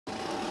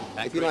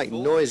If you like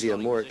noisier,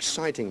 more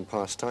exciting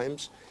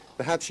pastimes,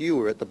 perhaps you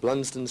were at the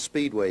Blunsdon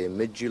Speedway in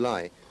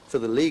mid-July for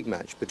the league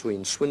match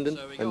between Swindon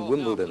and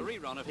Wimbledon. The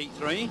rerun of Heat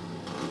 3.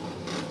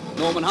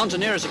 Norman Hunter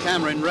nearest the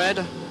camera in red.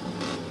 Ed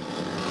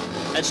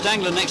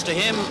Stangeland next to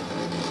him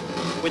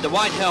with the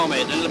white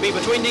helmet, and it'll be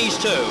between these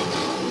two.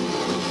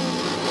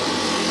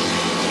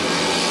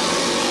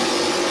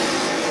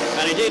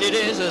 And indeed it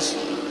is, as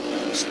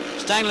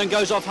Stangeland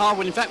goes off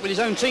hard, in fact with his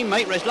own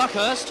teammate,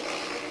 Luckhurst.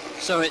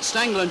 So it's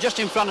Stangeland just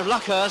in front of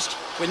Luckhurst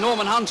with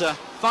Norman Hunter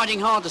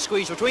fighting hard to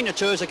squeeze between the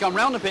two as they come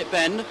round the pit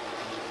bend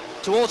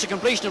towards the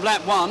completion of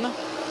lap 1.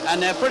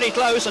 And they're pretty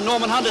close, and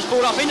Norman Hunter's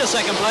pulled up into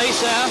second place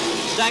there.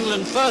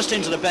 Stangeland first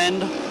into the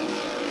bend.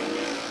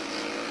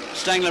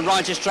 Stangeland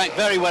rides his track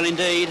very well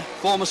indeed.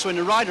 Former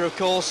Swindon rider, of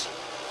course.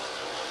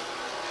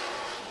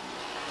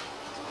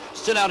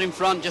 Still out in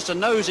front, just a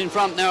nose in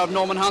front now of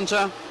Norman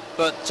Hunter.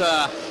 But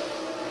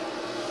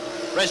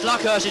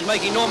Luckhurst is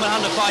making Norman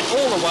Hunter fight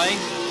all the way.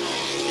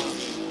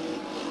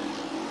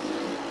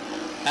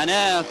 And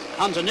there,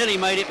 Hunter nearly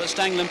made it, but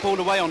Stangeland pulled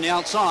away on the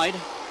outside.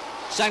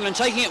 Stangeland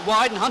taking it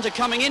wide, and Hunter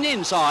coming in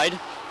inside,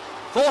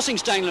 forcing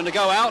Stangeland to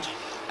go out.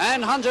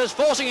 And Hunter's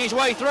forcing his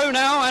way through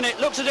now, and it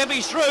looks as if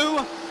he's through.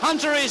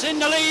 Hunter is in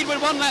the lead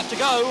with 1 lap to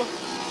go,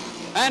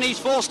 and he's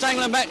forced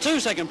Stangeland back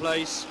to second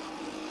place.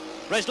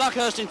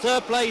 Luckhurst in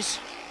third place,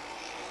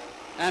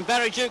 and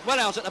Barry Duke well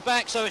out at the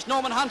back, so it's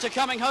Norman Hunter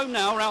coming home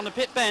now around the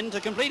pit bend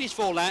to complete his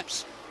 4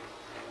 laps.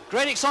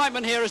 Great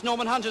excitement here as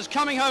Norman Hunter's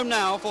coming home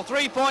now for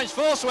 3 points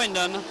for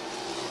Swindon,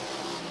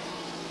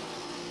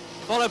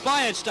 followed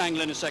by Ed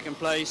Stangeland in second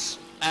place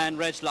and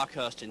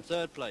Luckhurst in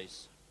third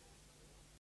place.